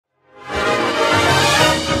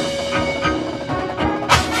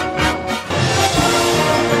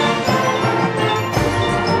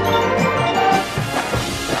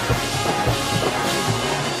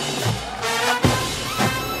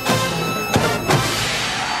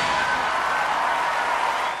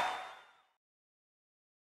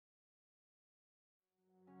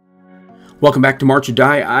Welcome back to March or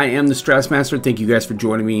Die. I am the Stressmaster. Thank you guys for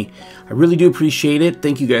joining me. I really do appreciate it.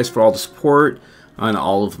 Thank you guys for all the support on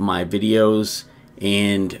all of my videos.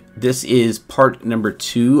 And this is part number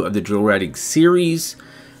 2 of the drill writing series.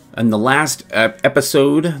 In the last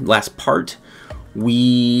last part,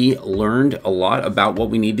 we learned a lot about what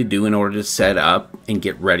we need to do in order to set up and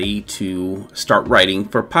get ready to start writing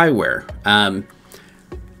for Pyware.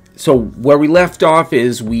 So where we left off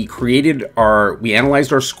is we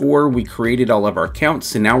analyzed our score, we created all of our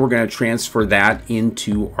counts, and now we're going to transfer that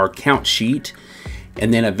into our count sheet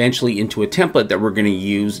and then eventually into a template that we're going to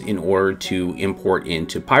use in order to import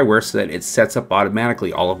into Pyware so that it sets up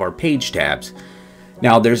automatically all of our page tabs.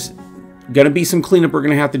 Now there's going to be some cleanup we're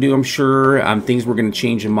going to have to do, I'm sure, things we're going to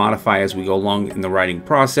change and modify as we go along in the writing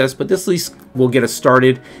process, but this at least will get us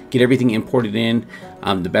started, get everything imported in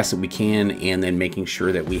the best that we can, and then making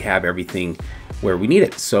sure that we have everything where we need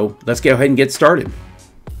it. So let's go ahead and get started.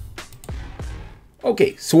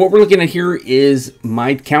 Okay, so what we're looking at here is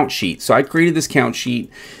my count sheet. So I created this count sheet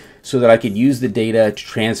so that I could use the data to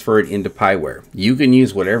transfer it into Pyware. You can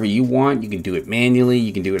use whatever you want. You can do it manually.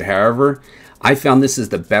 You can do it however. I found this is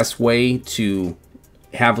the best way to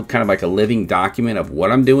have kind of like a living document of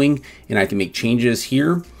what I'm doing, and I can make changes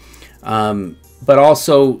here. But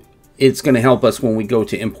also, it's going to help us when we go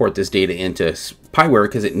to import this data into Pyware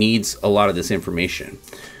because it needs a lot of this information.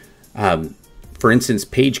 For instance,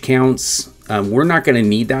 page counts, we're not going to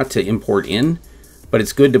need that to import in, but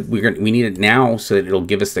it's good that we need it now so that it'll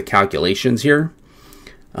give us the calculations here.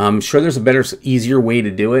 I'm sure there's a better, easier way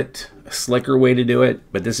to do it, a slicker way to do it,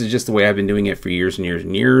 but this is just the way I've been doing it for years and years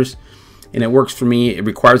and years, and it works for me. It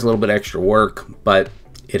requires a little bit extra work, but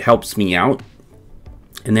it helps me out,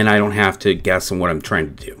 and then I don't have to guess on what I'm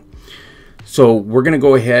trying to do. So we're going to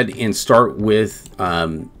go ahead and start with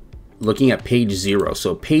looking at page 0.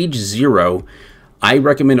 So page 0, I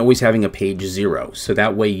recommend always having a page 0, so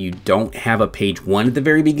that way you don't have a page 1 at the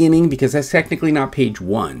very beginning, because that's technically not page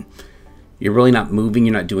 1. You're really not moving,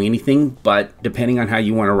 you're not doing anything, but depending on how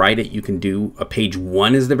you want to write it, you can do a page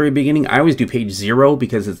 1 as the very beginning. I always do page 0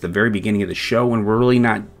 because it's the very beginning of the show and we're really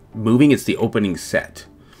not moving, it's the opening set.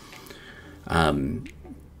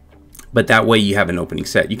 But that way you have an opening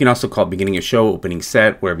set. You can also call it beginning of show, opening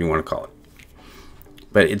set, whatever you want to call it.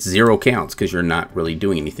 But it's 0 counts because you're not really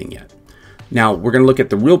doing anything yet. Now we're going to look at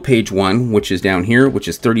the real page 1, which is down here, which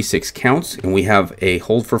is 36 counts, and we have a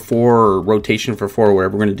hold for 4 or rotation for 4 or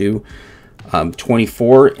whatever we're going to do.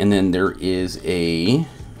 24, and then there is a,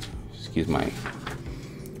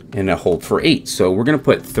 and a hold for 8. So we're going to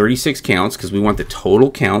put 36 counts because we want the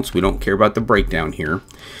total counts. We don't care about the breakdown here.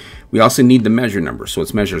 We also need the measure number, so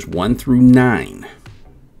it's measures 1 through 9.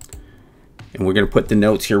 And we're going to put the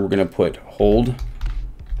notes here. We're going to put hold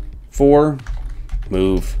 4,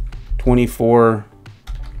 move 24,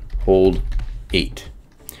 hold 8.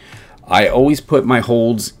 I always put my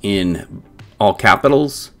holds in all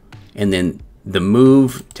capitals, and then the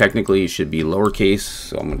move technically should be lowercase,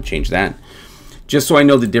 so I'm going to change that just so I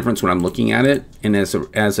know the difference when I'm looking at it. And as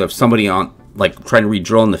of somebody on like trying to read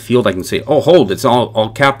drill in the field, I can say, oh, hold, it's all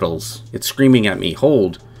capitals, it's screaming at me,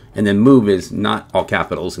 hold, and then move is not all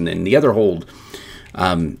capitals, and then the other hold.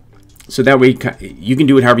 So that way you can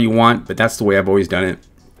do it however you want, but that's the way I've always done it.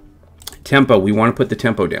 Tempo, we want to put the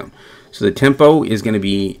tempo down. So the tempo is going to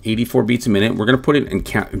be 84 beats a minute. We're going to put it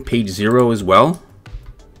in page 0 as well,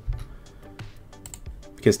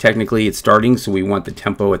 because technically it's starting, so we want the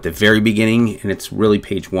tempo at the very beginning, and it's really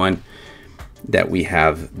page 1 that we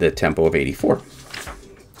have the tempo of 84.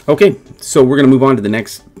 Okay, so we're going to move on to the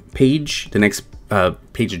next page,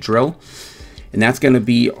 page of drill, and that's going to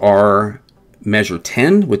be our measure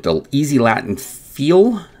 10 with the easy Latin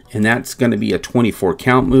feel, and that's going to be a 24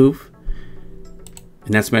 count move,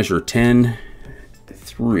 and that's measure 10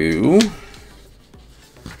 through...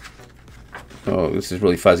 Oh, this is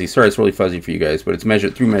really fuzzy. Sorry, it's really fuzzy for you guys, but it's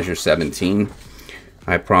measured through measure 17.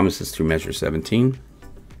 I promise it's through measure 17.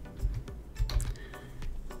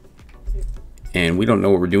 And we don't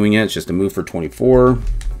know what we're doing yet. It's just a move for 24. And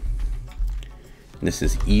this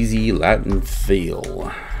is easy Latin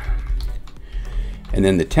feel. And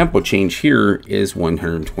then the tempo change here is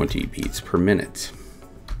 120 beats per minute.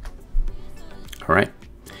 All right.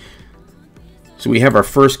 So we have our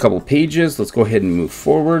first couple pages. Let's go ahead and move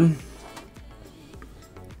forward.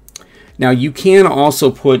 Now you can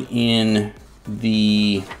also put in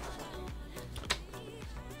the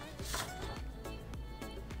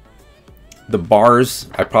bars.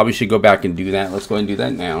 I probably should go back and do that. Let's go ahead and do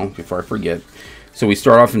that now before I forget. So we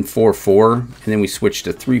start off in 4-4 and then we switch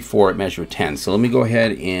to 3-4 at measure 10. So let me go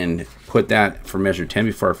ahead and put that for measure 10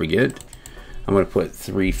 before I forget. I'm going to put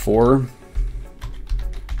 3-4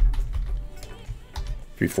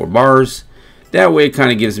 4 bars. That way it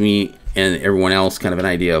kind of gives me and everyone else kind of an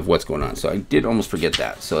idea of what's going on. So I did almost forget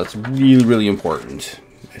that. So that's really, really important,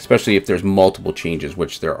 especially if there's multiple changes,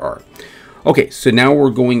 which there are. Okay, so now we're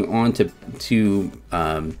going on to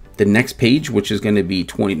the next page, which is going to be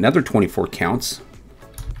another 24 counts.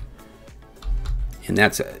 And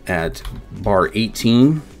that's at bar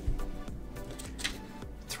 18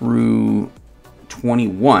 through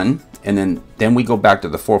 21. And then we go back to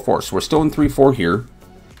the 4-4. So we're still in 3-4 here.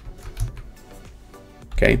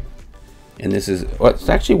 Okay. And this is, well, it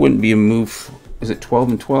actually wouldn't be a move. Is it 12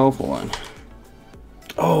 and 12? Hold on.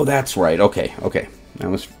 Oh, that's right. Okay. Okay. I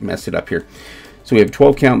almost messed it up here. So we have a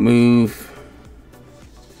 12 count move.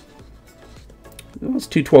 It's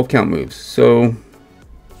 2 12 count moves. So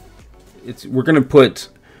we're going to put,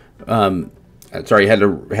 sorry, I had to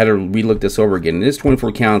relook this over again. It is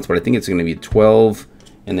 24 counts, but I think it's going to be 12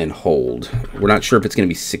 and then hold. We're not sure if it's going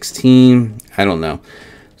to be 16. I don't know.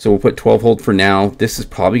 So we'll put 12 hold for now. This is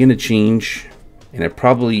probably going to change, and I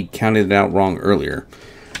probably counted it out wrong earlier.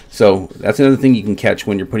 So that's another thing you can catch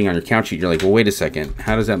when you're putting on your count sheet. You're like, well, wait a second.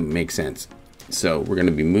 How does that make sense? So we're going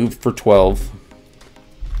to be moved for 12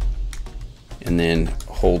 and then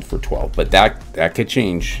hold for 12. But that could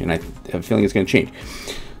change, and I have a feeling it's going to change.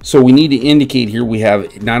 So we need to indicate here we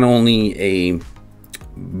have not only a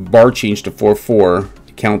bar change to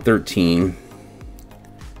 4-4, count 13.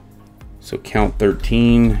 So count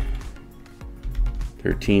 13,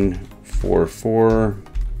 13, 4-4,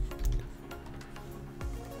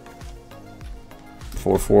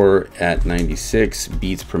 4-4 at 96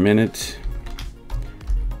 beats per minute.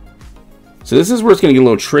 So this is where it's going to get a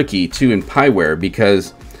little tricky too in Pyware,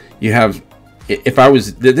 because you have,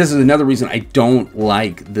 this is another reason I don't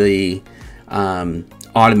like the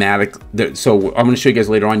automatic. So I'm going to show you guys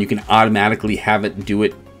later on. You can automatically have it do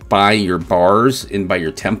it by your bars and by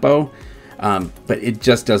your tempo. But it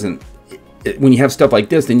just doesn't, when you have stuff like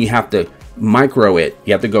this, then you have to micro it.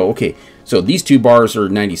 You have to go, okay, so these 2 bars are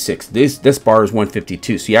 96. This bar is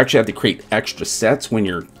 152. So you actually have to create extra sets when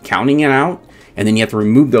you're counting it out. And then you have to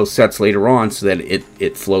remove those sets later on so that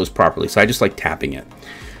it flows properly. So I just like tapping it.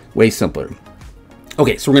 Way simpler.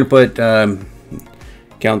 Okay, so we're going to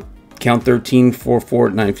put count 13, 4-4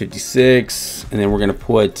 at 956. And then we're going to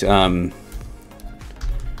put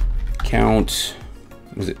count,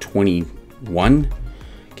 was it 21?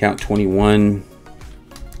 Count 21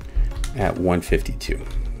 at 152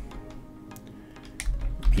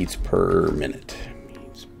 beats per minute.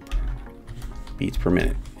 Beats per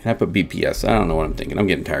minute. And I put BPS. I don't know what I'm thinking. I'm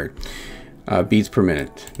getting tired. Beats per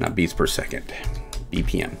minute, not beats per second.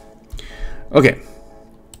 BPM. Okay.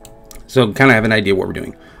 So kind of have an idea what we're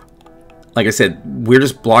doing. Like I said, we're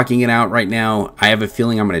just blocking it out right now. I have a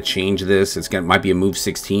feeling I'm going to change this. It might be a move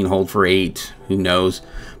 16, hold for 8. Who knows?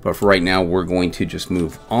 But for right now, we're going to just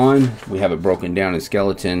move on. We have it broken down in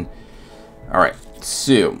skeleton. All right.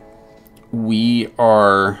 So we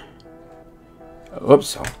are...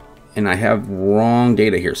 Oops. And I have wrong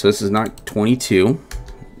data here. So this is not 22.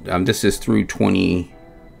 This is through 20...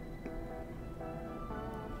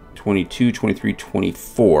 22, 23,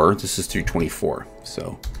 24. This is through 24.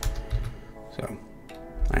 So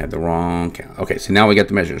I had the wrong count. Okay, so now we got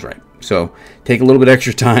the measures right. So take a little bit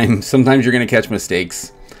extra time. Sometimes you're going to catch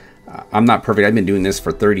mistakes. I'm not perfect. I've been doing this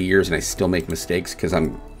for 30 years and I still make mistakes because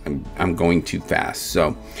I'm going too fast.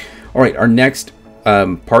 So, all right, our next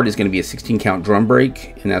part is going to be a 16 count drum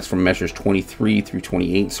break, and that's from measures 23 through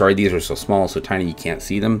 28. Sorry, these are so small, so tiny you can't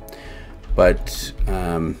see them. But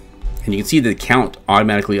and you can see the count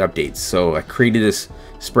automatically updates. So I created this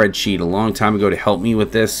spreadsheet a long time ago to help me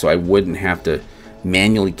with this, so I wouldn't have to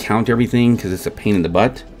manually count everything because it's a pain in the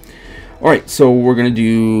butt. All right, so we're going to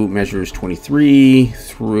do measures 23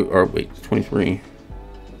 through, or wait, 23,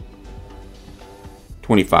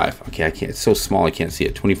 25. Okay, I can't, it's so small I can't see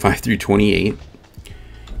it. 25 through 28.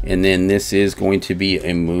 And then this is going to be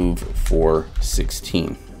a move for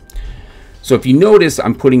 16. So if you notice,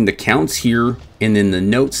 I'm putting the counts here, and then the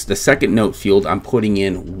notes, the second note field, I'm putting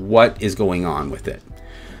in what is going on with it.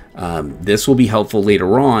 This will be helpful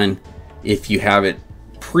later on if you have it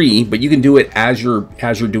pre, but you can do it as you're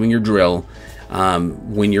doing your drill,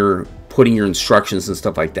 when you're putting your instructions and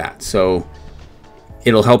stuff like that. So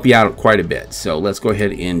it'll help you out quite a bit. So let's go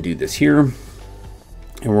ahead and do this here, and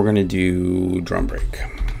we're going to do drum break.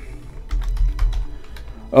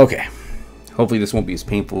 Okay, hopefully this won't be as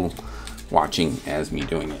painful watching as me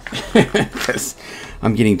doing it because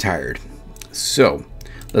I'm getting tired. So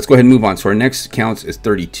let's go ahead and move on. So our next counts is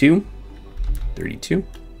 32.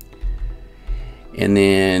 And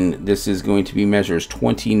then this is going to be measures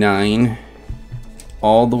 29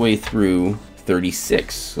 all the way through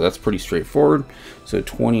 36. So that's pretty straightforward. So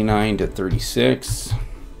 29 to 36.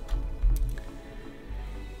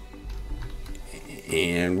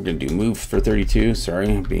 And we're going to do move for 32. Sorry,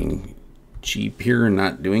 I'm being cheap here and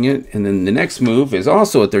not doing it. And then the next move is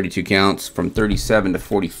also a 32 counts from 37 to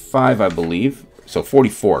 45, I believe. So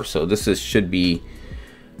 44. So this should be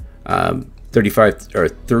 35 or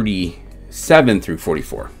 37 through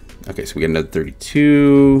 44. Okay, so we got another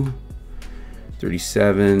 32,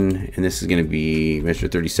 37, and this is going to be measure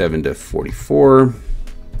 37 to 44. All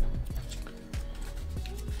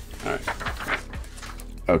right.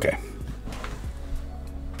 Okay.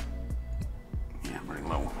 Yeah, I'm running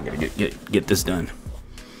low. I gotta get this done.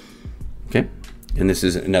 Okay, and this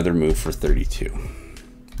is another move for 32.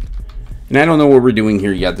 And I don't know what we're doing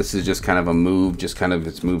here yet. This is just kind of a move, just kind of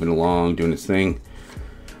it's moving along, doing its thing.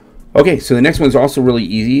 Okay, so the next one's also really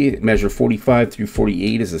easy. Measure 45 through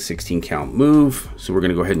 48 is a 16 count move. So we're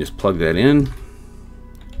gonna go ahead and just plug that in.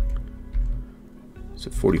 So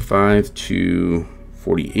 45 to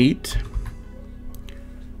 48.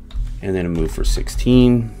 And then a move for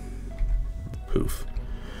 16. Poof.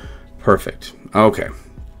 Perfect. Okay.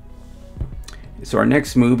 So our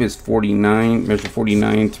next move is 49, measure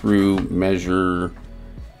 49 through measure,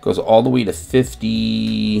 goes all the way to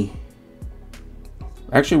 50.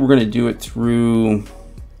 Actually, we're going to do it through,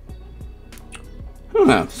 I don't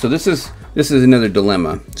know. So this is another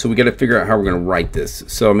dilemma. So we got to figure out how we're going to write this.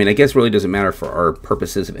 So, I mean, I guess it really doesn't matter for our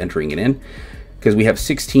purposes of entering it in, because we have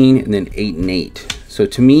 16 and then 8 and 8. So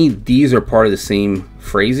to me, these are part of the same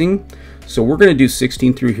phrasing. So we're going to do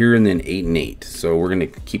 16 through here and then 8 and 8. So we're going to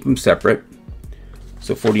keep them separate.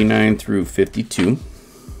 So 49 through 52.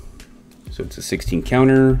 So it's a 16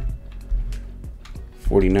 counter.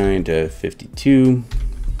 49 to 52.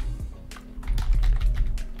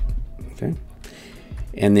 Okay.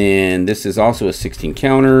 And then this is also a 16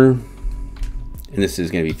 counter. And this is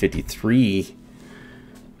going to be 53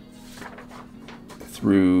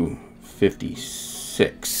 through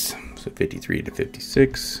 56. So 53 to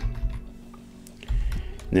 56.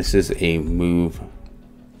 And this is a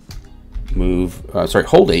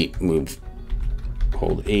hold 8,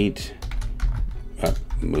 hold 8,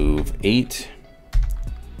 move 8.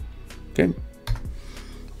 Okay,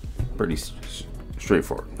 pretty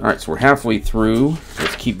straightforward. All right, so we're halfway through.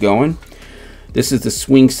 Let's keep going. This is the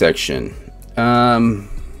swing section.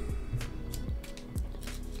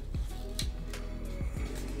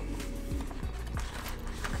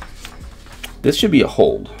 This should be a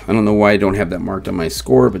hold. I don't know why I don't have that marked on my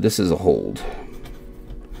score, but this is a hold.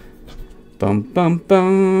 Bum bum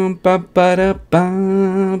bum ba ba da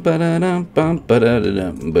ba ba da dum bum ba da da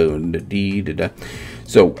dum boom da dee da da.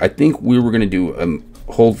 So I think we were gonna do a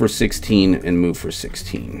hold for 16 and move for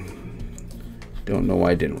 16. Don't know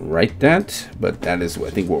why I didn't write that, but that is I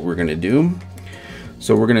think what we're gonna do.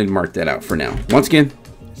 So we're gonna mark that out for now. Once again,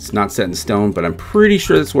 it's not set in stone, but I'm pretty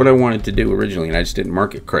sure that's what I wanted to do originally, and I just didn't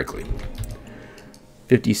mark it correctly.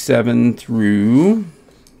 57 through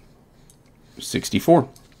 64.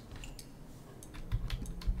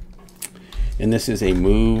 And this is a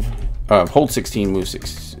move, hold 16, move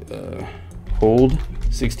 6, hold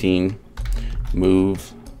 16,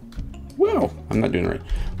 move, wow, I'm not doing it right.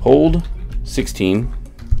 Hold 16,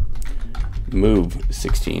 move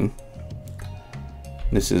 16.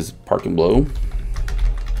 This is park and blow.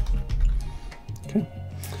 Okay.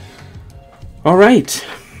 All right.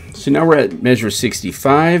 So now we're at measure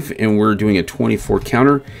 65 and we're doing a 24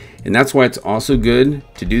 counter. And that's why it's also good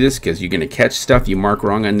to do this, because you're going to catch stuff you mark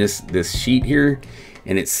wrong on this sheet here.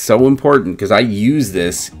 And it's so important because I use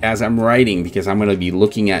this as I'm writing, because I'm going to be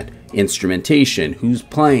looking at instrumentation, who's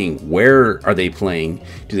playing, where are they playing,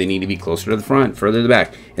 do they need to be closer to the front, further to the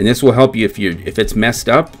back. And this will help you if it's messed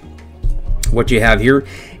up, what you have here.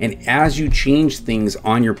 And as you change things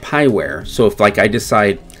on your Pyware, so if like I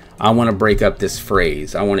decide I want to break up this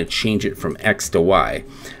phrase, I want to change it from X to Y,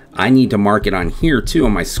 I need to mark it on here too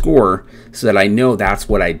on my score so that I know that's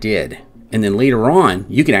what I did. And then later on,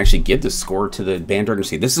 you can actually give the score to the band director and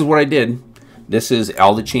say, this is what I did. This is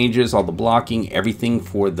all the changes, all the blocking, everything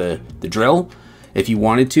for the drill. If you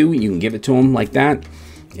wanted to, you can give it to them like that.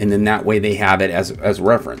 And then that way they have it as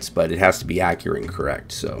reference, but it has to be accurate and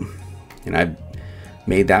correct. So, and I've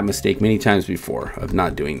made that mistake many times before of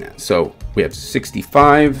not doing that. So we have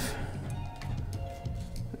 65.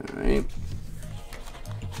 All right.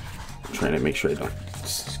 I'm trying to make sure I don't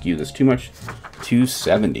skew this too much.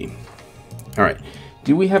 270. All right.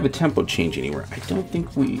 Do we have a tempo change anywhere? I don't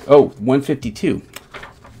think we, oh, 152.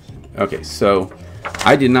 Okay, so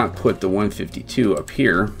I did not put the 152 up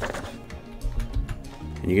here.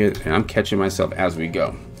 And I'm catching myself as we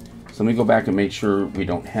go. So let me go back and make sure we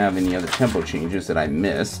don't have any other tempo changes that I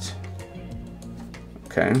missed.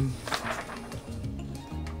 Okay.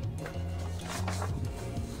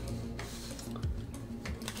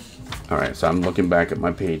 All right, so I'm looking back at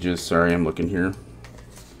my pages. Sorry, I'm looking here.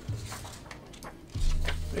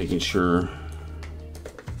 Making sure.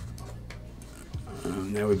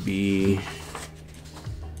 That would be.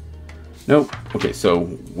 Nope. Okay,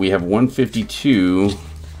 so we have 152,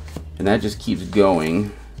 and that just keeps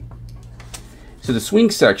going. So the swing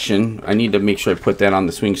section, I need to make sure I put that on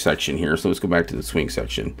the swing section here. So let's go back to the swing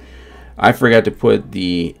section. I forgot to put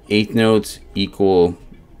the eighth notes equal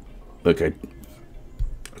like a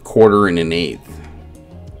quarter and an eighth.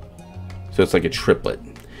 So it's like a triplet.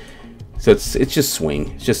 So it's just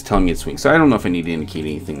swing. It's just telling me it's swing. So I don't know if I need to indicate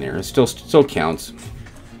anything there. It still counts.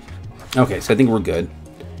 Okay, so I think we're good.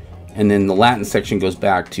 And then the Latin section goes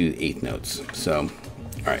back to eighth notes. So,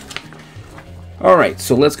 all right. All right,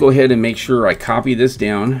 so let's go ahead and make sure I copy this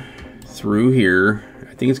down through here.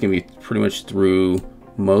 I think it's going to be pretty much through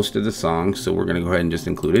most of the song, so we're going to go ahead and just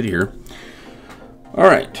include it here. All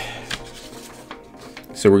right.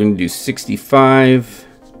 So we're going to do 65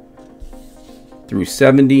 through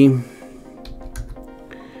 70.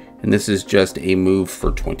 And this is just a move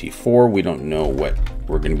for 24. We don't know what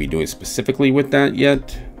we're going to be doing specifically with that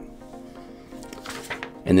yet.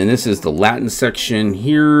 And then this is the Latin section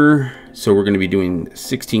here. So we're going to be doing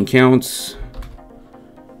 16 counts.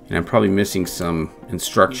 And I'm probably missing some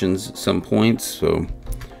instructions at some points. So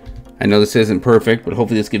I know this isn't perfect, but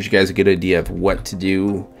hopefully this gives you guys a good idea of what to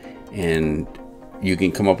do. And you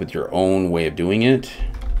can come up with your own way of doing it.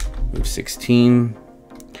 Move 16.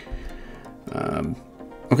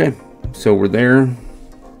 Okay, so we're there.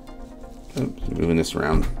 Oops, moving this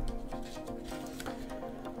around.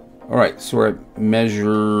 All right, so we're at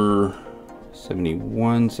measure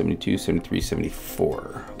 71, 72, 73,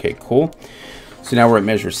 74. Okay, cool. So now we're at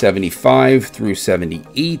measure 75 through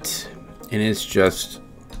 78, and it's just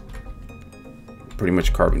pretty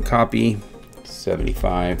much carbon copy,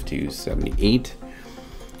 75 to 78.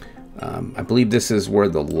 I believe this is where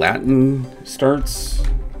the Latin starts.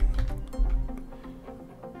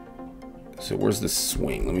 So where's the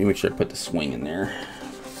swing? Let me make sure I put the swing in there.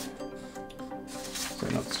 So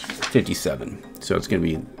no, it's 57. So it's going to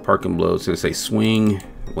be park and blow. So say swing.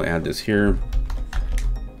 We'll add this here.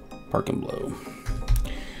 Park and blow.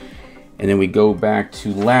 And then we go back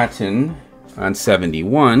to Latin on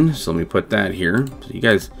 71. So let me put that here. So you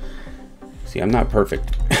guys see, I'm not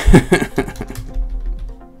perfect.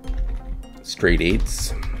 Straight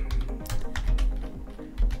eighths.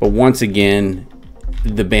 But once again,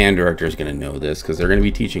 the band director is going to know this because they're going to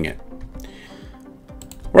be teaching it.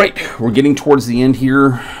 Right, we're getting towards the end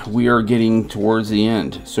here. We are getting towards the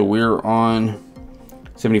end. So we're on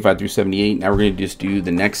 75 through 78. Now we're going to just do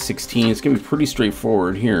the next 16. It's going to be pretty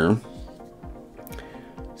straightforward here.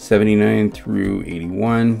 79 through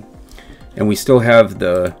 81. And we still have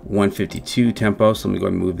the 152 tempo. So let me go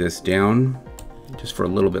ahead and move this down just for a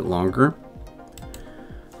little bit longer.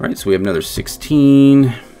 All right, so we have another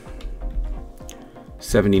 16.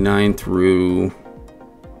 79 through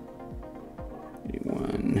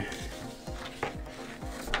 81,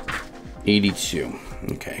 82.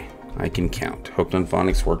 Okay, I can count. Hooked on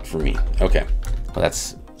Phonics worked for me. Okay, well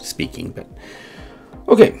that's speaking, but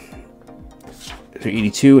okay. So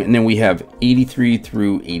 82, and then we have 83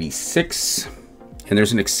 through 86. And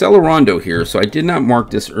there's an accelerando here, so I did not mark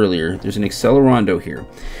this earlier. There's an accelerando here.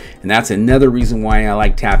 And that's another reason why I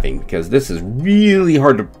like tapping, because this is really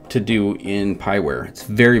hard to do in Pyware. It's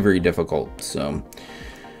very, very difficult. So,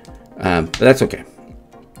 but that's okay.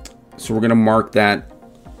 So we're going to mark that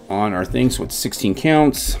on our thing. So it's 16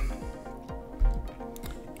 counts,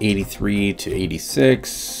 83 to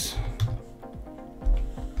 86,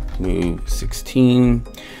 move 16.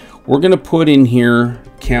 We're going to put in here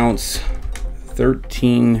counts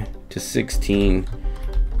 13 to 16,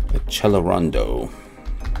 accelerando.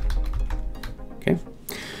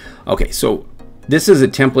 Okay, so this is a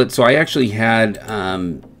template. So I actually had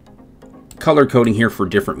color coding here for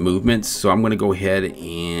different movements. So I'm going to go ahead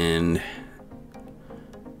and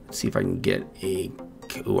see if I can get a...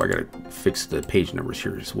 Oh, I got to fix the page numbers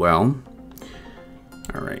here as well.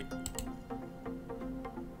 All right.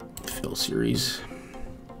 Fill series.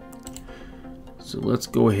 So let's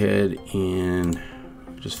go ahead and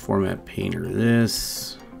just format painter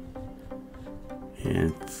this.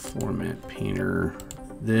 And format painter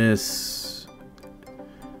this,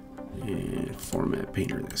 and format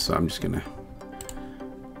painter this. So I'm just gonna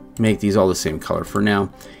make these all the same color for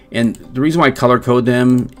now. And the reason why I color code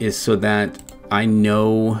them is so that I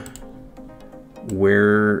know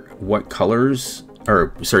what colors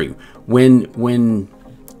or sorry, when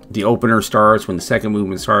the opener starts, when the second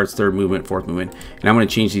movement starts, third movement, fourth movement, and I'm going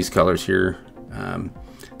to change these colors here.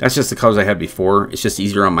 That's just the colors I had before. It's just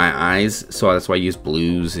easier on my eyes, so that's why I use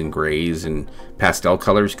blues and grays and pastel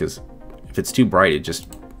colors, because if it's too bright, it just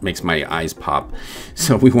makes my eyes pop.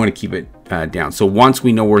 So we want to keep it down. So once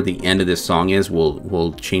we know where the end of this song is,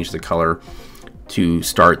 we'll change the color to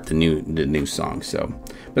start the new song. So,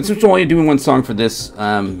 but since we're only doing one song for this,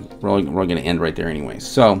 we're going to end right there anyway.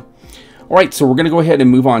 So, all right, so we're going to go ahead and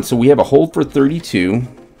move on. So we have a hold for 32.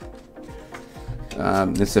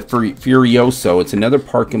 It's a Furioso. It's another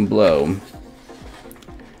Park and Blow.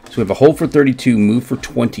 So we have a hold for 32, move for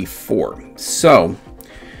 24. So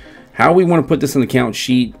how we want to put this on the count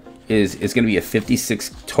sheet is it's going to be a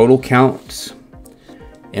 56 total counts,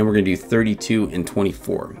 and we're going to do 32 and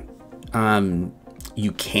 24.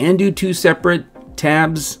 You can do 2 separate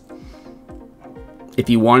tabs if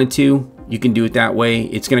you wanted to. You can do it that way.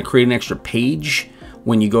 It's going to create an extra page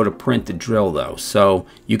when you go to print the drill though. So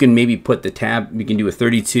you can maybe put the tab, you can do a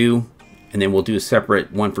 32, and then we'll do a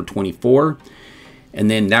separate one for 24. And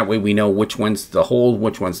then that way we know which one's the hold,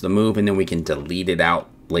 which one's the move, and then we can delete it out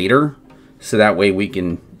later. So that way we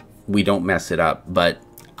don't mess it up. But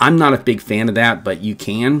I'm not a big fan of that, but you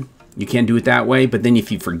can do it that way. But then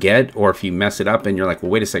if you forget, or if you mess it up and you're like,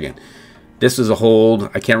 well, wait a second, this is a hold,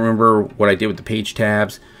 I can't remember what I did with the page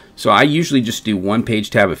tabs. So I usually just do one page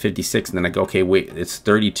tab of 56, and then I go, okay, wait, it's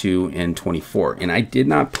 32 and 24. And I did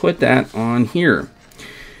not put that on here.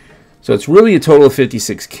 So it's really a total of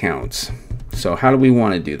 56 counts. So how do we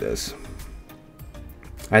want to do this?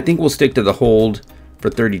 I think we'll stick to the hold for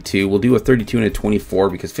 32. We'll do a 32 and a 24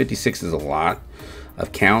 because 56 is a lot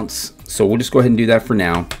of counts. So we'll just go ahead and do that for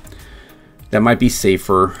now. That might be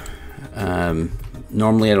safer.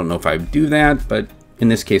 Normally I don't know if I would do that, but in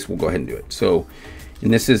this case we'll go ahead and do it. So,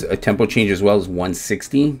 and this is a tempo change as well as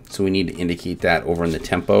 160. So we need to indicate that over in the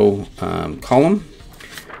tempo column.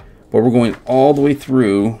 But we're going all the way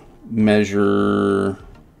through measure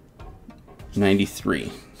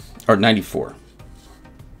 93 or 94.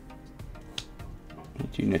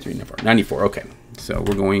 94. Okay. So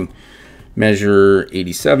we're going measure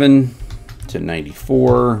 87 to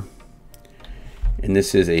 94. And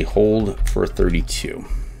this is a hold for 32.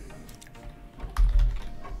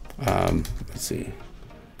 Let's see.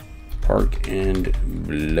 Park and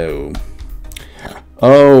Blow.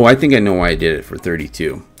 Oh, I think I know why I did it for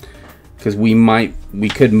 32. Because we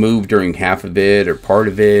could move during half of it or part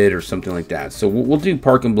of it or something like that. So we'll do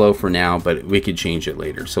Park and Blow for now, but we could change it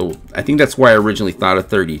later. So I think that's why I originally thought of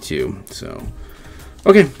 32. So,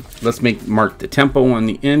 okay, let's mark the tempo on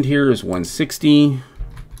the end here is 160.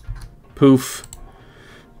 Poof.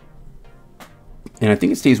 And I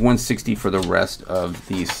think it stays 160 for the rest of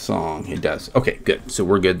the song. It does. Okay, good. So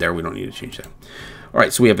we're good there. We don't need to change that. All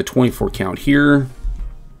right, so we have a 24 count here.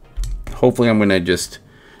 Hopefully I'm going to just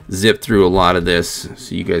zip through a lot of this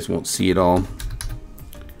so you guys won't see it all.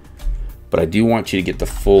 But I do want you to get the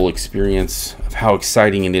full experience of how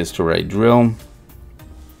exciting it is to write drill.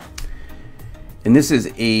 And this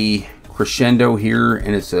is a crescendo here,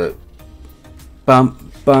 and it's a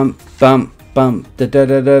bump, bump, bump, bump, da da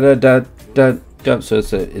da da da da da. So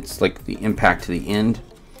it's like the impact to the end.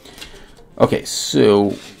 Okay,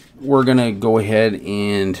 so we're gonna go ahead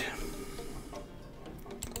and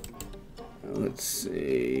let's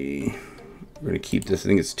see. We're gonna keep this. I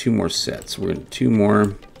think it's 2 more sets. We're gonna 2 more.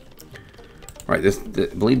 All right, I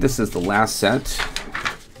believe this is the last set.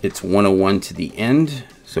 It's 101 to the end.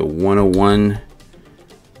 So 101.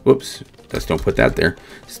 Whoops, let's don't put that there.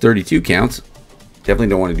 It's 32 counts. Definitely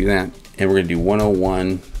don't want to do that. And we're gonna do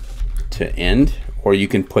 101 to end, or you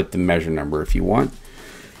can put the measure number if you want.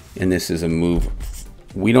 And this is a move.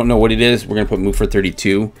 We don't know what it is. We're going to put move for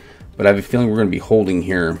 32, but I have a feeling we're going to be holding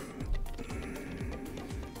here.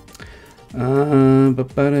 Yeah,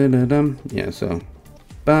 so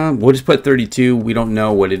we'll just put 32. We don't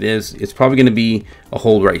know what it is. It's probably going to be a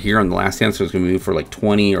hold right here on the last hand, so it's going to move for like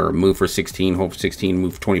 20 or move for 16, hold for 16,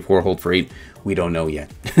 move for 24, hold for 8. We don't know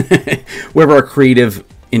yet. Wherever our creative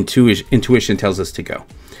intuition tells us to go.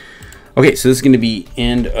 Okay, so this is going to be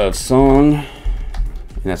end of song,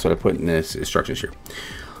 and that's what I put in this instructions here.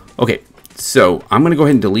 Okay, so I'm going to go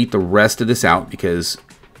ahead and delete the rest of this out because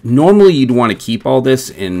normally you'd want to keep all this,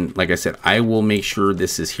 and like I said, I will make sure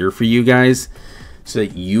this is here for you guys so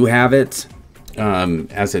that you have it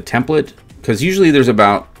as a template, because usually there's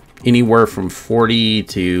about anywhere from 40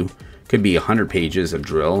 to could be 100 pages of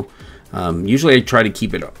drill. Usually I try to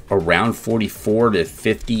keep it around 44 to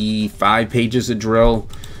 55 pages of drill.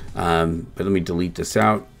 But let me delete this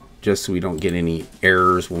out just so we don't get any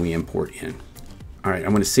errors when we import in. All right,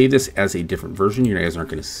 I'm going to save this as a different version. You guys aren't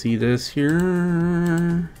going to see this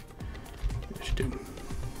here.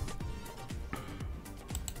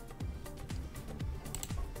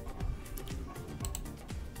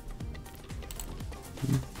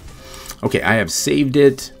 Okay, I have saved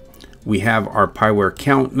it. We have our Pyware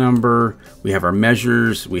count number. We have our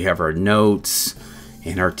measures. We have our notes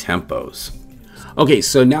and our tempos. Okay,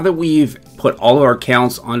 so now that we've put all of our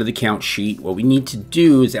counts onto the count sheet, what we need to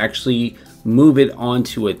do is actually move it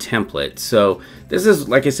onto a template. So this is,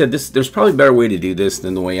 like I said, there's probably a better way to do this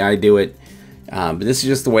than the way I do it. But this is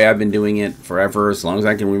just the way I've been doing it forever, as long as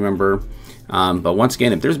I can remember. But once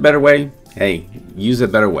again, if there's a better way, hey, use a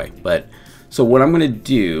better way. But so what I'm going to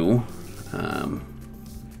do, I'm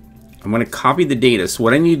going to copy the data. So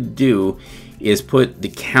what I need to do is put the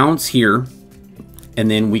counts here, and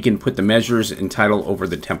then we can put the measures and title over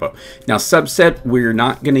the tempo. Now subset, we're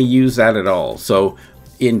not going to use that at all. So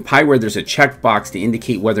in Pyware, there's a checkbox to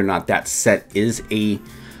indicate whether or not that set is a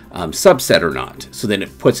subset or not. So then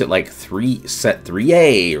it puts it like set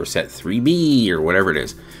 3A or set 3B or whatever it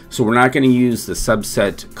is. So we're not going to use the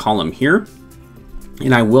subset column here.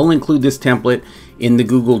 And I will include this template in the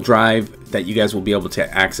Google Drive that you guys will be able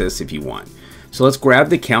to access if you want. So let's grab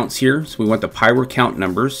the counts here. So we want the Pyware count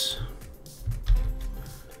numbers.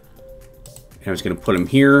 And I'm just going to put them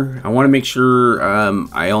here. I want to make sure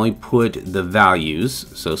I only put the values.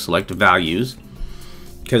 So select values,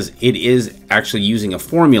 because it is actually using a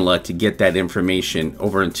formula to get that information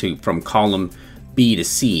over into from column B to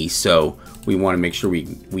C. So we want to make sure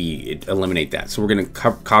we eliminate that. So we're going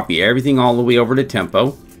to copy everything all the way over to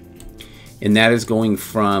tempo. And that is going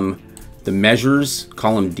from the measures,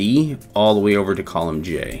 column D, all the way over to column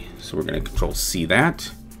J. So we're going to Control C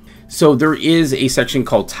that. So there is a section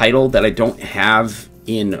called title that I don't have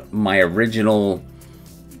in my original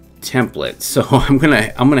template. So I'm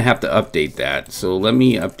gonna have to update that. So let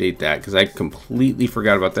me update that, because I completely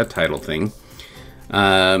forgot about that title thing.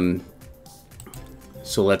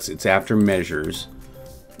 So it's after measures,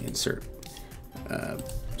 insert.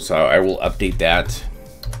 So I will update that.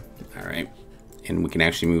 All right. And we can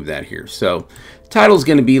actually move that here. So title is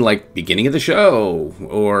going to be like beginning of the show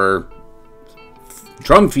or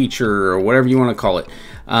drum feature or whatever you want to call it.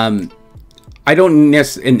 I don't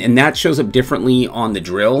necessarily, and that shows up differently on the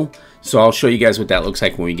drill. So I'll show you guys what that looks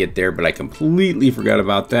like when we get there, but I completely forgot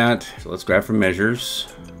about that. So let's grab from measures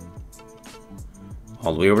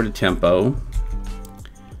all the way over to tempo.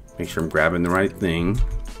 Make sure I'm grabbing the right thing.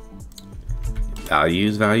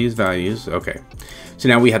 Values, values, values. Okay. So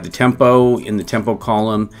now we have the tempo in the tempo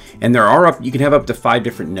column, and you can have up to 5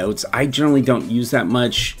 different notes. I generally don't use that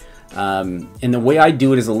much. And the way I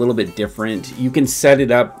do it is a little bit different. You can set it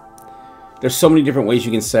up. There's so many different ways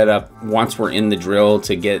you can set up once we're in the drill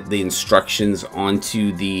to get the instructions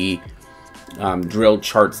onto the drill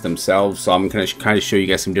charts themselves. So I'm going to kind of show you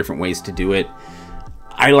guys some different ways to do it.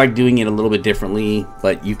 I like doing it a little bit differently,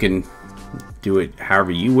 but you can do it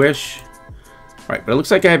however you wish. All right, but it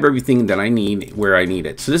looks like I have everything that I need where I need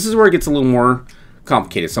it. So this is where it gets a little more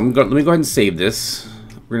complicated. So let me go ahead and save this.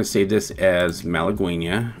 We're going to save this as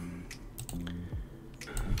Malaguena.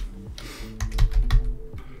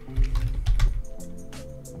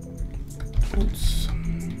 Oops.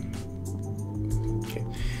 Okay.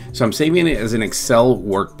 So I'm saving it as an Excel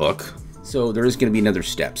workbook. So there is going to be another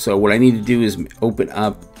step. So what I need to do is open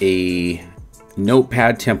up a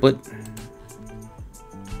notepad template.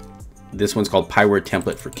 This one's called Pyware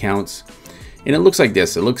template for counts. And it looks like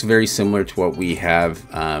this. It looks very similar to what we have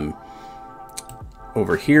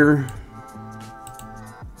over here.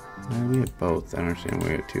 We have both. I don't understand. We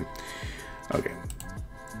have 2. Okay.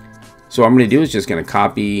 So what I'm going to do is just going to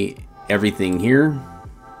copy everything here.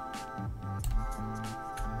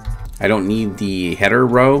 I don't need the header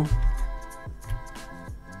row.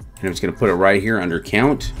 And I'm just going to put it right here under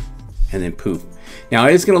count, and then poof. Now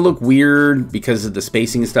it's going to look weird because of the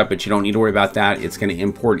spacing and stuff, but you don't need to worry about that. It's going to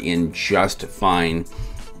import in just fine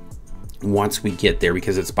once we get there,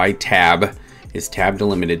 because it's by tab. It's tab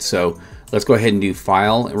delimited. So let's go ahead and do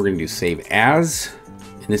file, and we're going to do save as.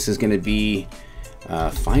 And this is going to be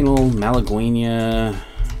final Malaguena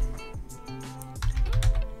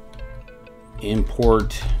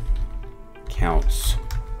import counts.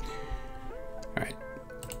 All right.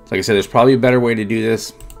 Like I said, there's probably a better way to do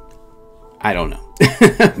this. I don't know.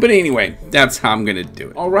 But anyway, that's how I'm going to do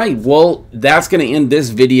it. All right. Well, that's going to end this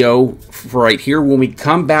video for right here. When we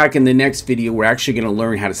come back in the next video, we're actually going to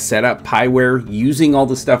learn how to set up Pyware using all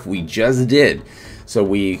the stuff we just did. So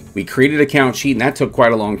we created a count sheet, and that took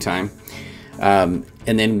quite a long time. And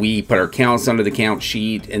then we put our counts under the count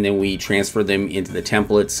sheet, and then we transfer them into the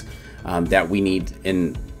templates that we need.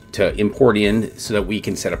 And to import in so that we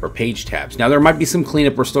can set up our page tabs. Now there might be some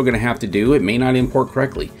cleanup we're still going to have to do. It may not import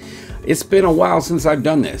correctly. It's been a while since I've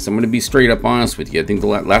done this. I'm going to be straight up honest with you. I think the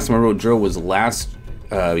last time I wrote drill was last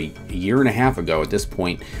year and a half ago at this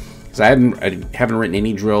point, because I haven't written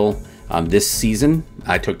any drill this season.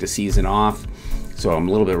 I took the season off, so I'm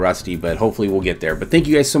a little bit rusty, but hopefully we'll get there. But thank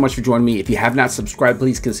you guys so much for joining me. If you have not subscribed,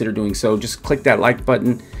 please consider doing so. Just click that like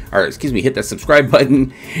button, or excuse me, hit that subscribe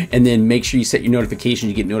button, and then make sure you set your notifications.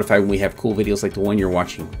 You get notified when we have cool videos like the one you're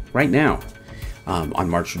watching right now on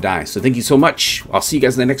March or Die. So thank you so much. I'll see you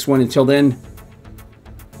guys in the next one. Until then,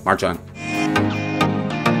 march on.